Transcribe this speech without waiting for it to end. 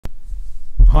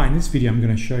Hi, in this video I'm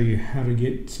going to show you how to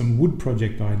get some wood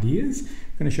project ideas.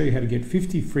 I'm going to show you how to get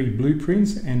 50 free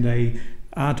blueprints and a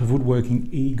Art of Woodworking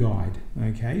e-guide.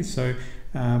 Okay, so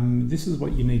this is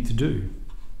what you need to do.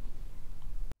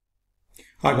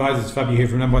 Hi guys, it's Fabio here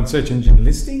from Number One Search Engine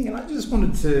Listing, and I just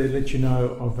wanted to let you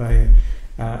know of a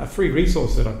free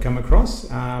resource that I've come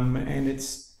across, and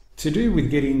it's to do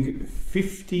with getting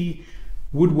 50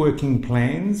 woodworking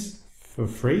plans for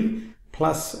free,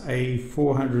 plus a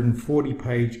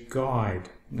 440-page guide.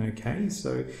 Okay,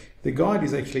 so the guide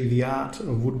is actually the art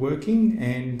of woodworking,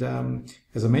 and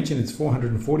as I mentioned, it's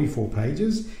 444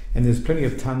 pages, and there's plenty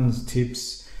of tons,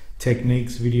 tips,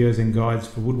 techniques, videos and guides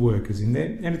for woodworkers in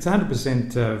there, and it's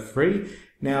 100% free.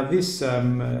 Now this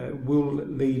will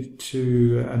lead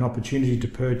to an opportunity to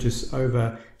purchase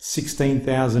over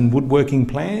 16,000 woodworking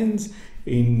plans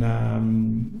in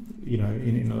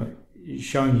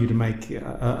showing you to make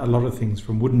a lot of things,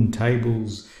 from wooden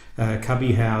tables,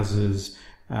 cubby houses,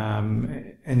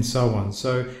 and so on.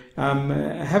 So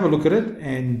have a look at it,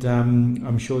 and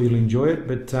I'm sure you'll enjoy it.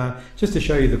 But just to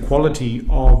show you the quality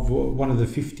of one of the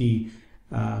 50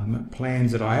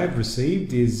 plans that I have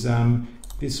received is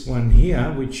this one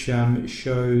here, which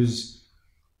shows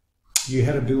you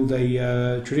how to build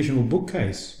a traditional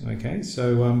bookcase. Okay,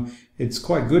 so it's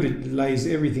quite good. It lays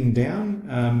everything down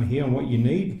here on what you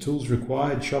need, tools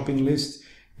required, shopping list,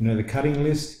 the cutting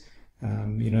list,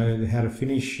 how to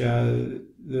finish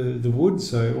the wood,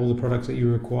 so all the products that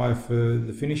you require for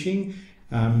the finishing,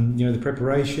 the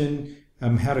preparation,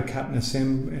 how to cut and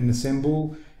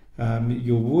assemble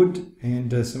your wood,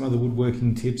 and some other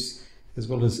woodworking tips, as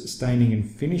well as staining and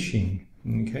finishing.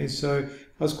 Okay, so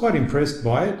I was quite impressed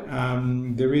by it.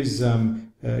 There is a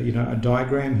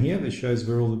diagram here that shows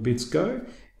where all the bits go,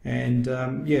 and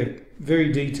yeah,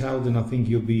 very detailed, and I think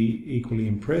you'll be equally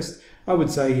impressed. I would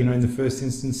say, in the first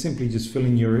instance, simply just fill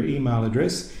in your email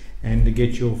address and to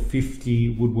get your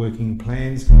 50 woodworking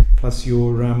plans plus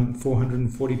your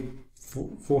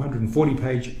 440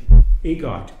 page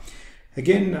e-guide.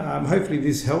 Again, hopefully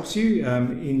this helps you.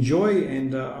 Enjoy,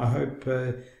 and I hope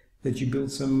that you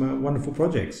build some wonderful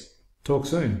projects. Talk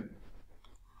soon.